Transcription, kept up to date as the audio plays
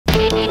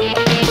Yeah.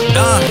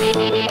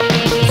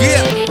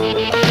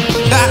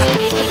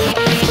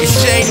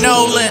 It's Jay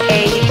Nolan.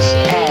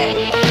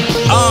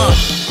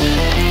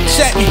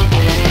 Check me.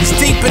 It's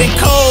deeper than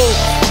cold.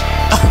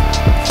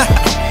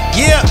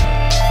 Yeah.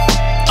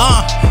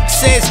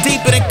 Say it's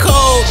deeper than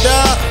cold,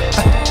 dawg.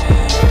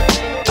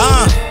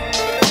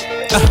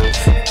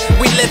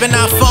 We live in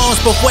our phones,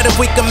 but what if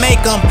we can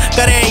make them?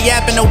 Got every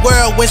app in the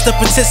world, where's the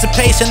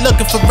participation?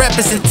 Looking for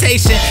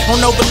representation. Don't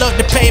overlook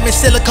the pavement,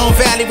 Silicon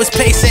Valley was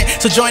pacing.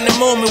 So join the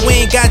movement,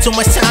 we ain't got too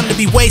much time to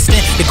be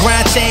wasting. The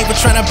grind chain, we're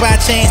trying to buy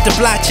chains, the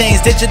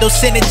blockchains, digital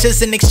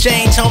signatures in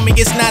exchange. Homie,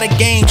 it's not a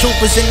game.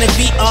 Troopers in the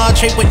VR,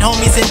 trade with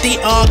homies in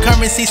DR.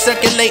 Currency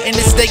circulating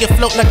to stay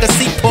afloat like a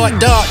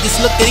seaport. Dog, just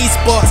look at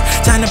esports,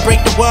 time to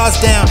break the walls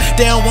down.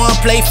 They don't wanna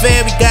play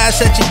fair, we gotta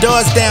shut your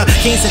doors down.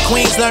 Kings and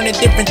queens learning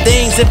different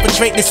things,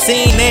 infiltrate the scene.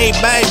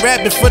 Everybody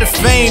rapping for the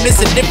fame, it's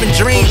a different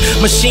dream.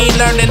 Machine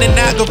learning and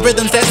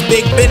algorithms, that's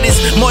big business.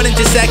 More than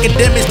just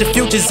academics, the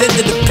future's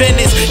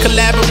interdependence.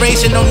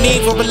 Collaboration, no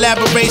need for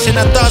elaboration.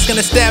 Our thoughts can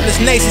establish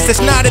nations, that's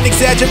not an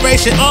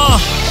exaggeration.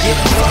 Get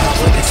involved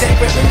with the tech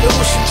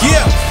revolution.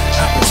 Yeah.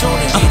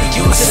 Opportunity to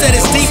use I said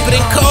it's deeper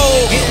than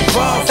cold. Get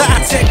involved with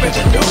the tech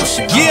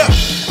revolution. Yeah.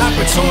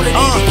 Opportunity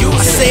to use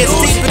I say it's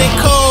deeper than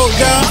cold,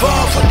 Get y'all.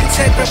 involved with the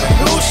tech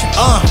revolution.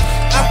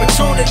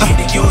 Opportunity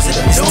to use it.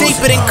 It's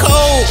deeper than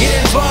cold. Get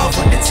involved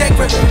with the tech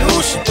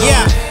revolution.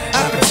 Yeah.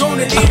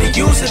 Opportunity to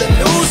use it or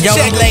lose it. Yo,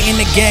 I'm late in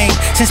the game.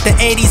 Since the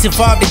 80s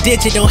evolved to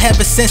digital.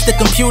 Ever since the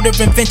computer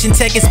invention,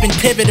 tech has been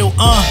pivotal.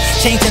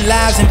 Changing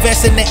lives,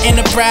 investing in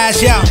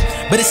enterprise, yeah.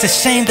 But it's a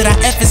shame that our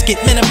efforts get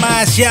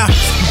minimized, yeah.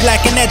 Black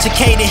and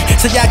educated,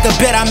 so y'all can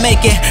bet I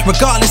make it.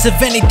 Regardless of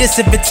any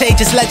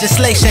disadvantageous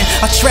legislation.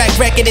 Our track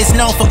record is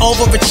known for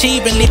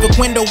overachieving. Leave a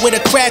window with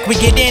a crack, we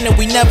get in and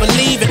we never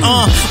leave it.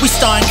 We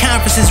starting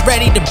conferences,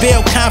 ready to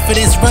build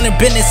confidence. Running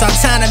business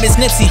autonomous.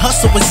 Nipsey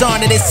Hussle was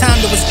on it. It's time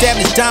to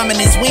establish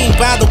dominance. We ain't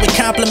bother with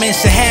compliments.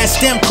 Should have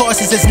STEM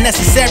courses as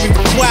necessary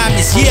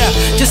requirements. Yeah,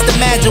 just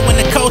imagine when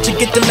the culture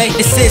get to make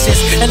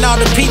decisions, and all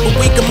the people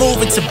we can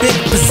move into big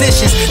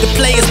positions. The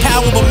players'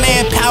 power, but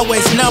manpower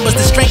is numbers.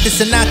 The strength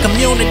is in our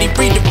community,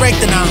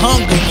 redirecting our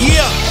hunger.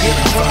 Yeah. Get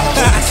involved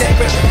with the tech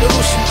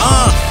revolution.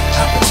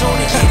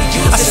 Opportunity to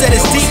use I said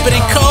it's deeper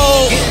than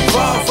cold. Get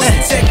involved with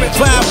the tech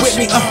revolution. Vibe with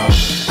me.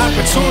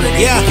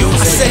 Opportunity Yeah. to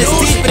use I said it's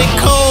deeper than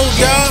cold,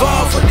 Get y'all.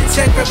 involved with the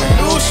tech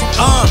revolution.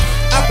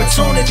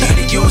 Opportunity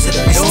to use it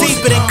or It's lose it.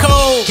 deeper than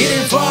cold. Get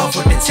involved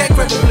with the tech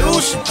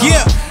revolution. Yeah.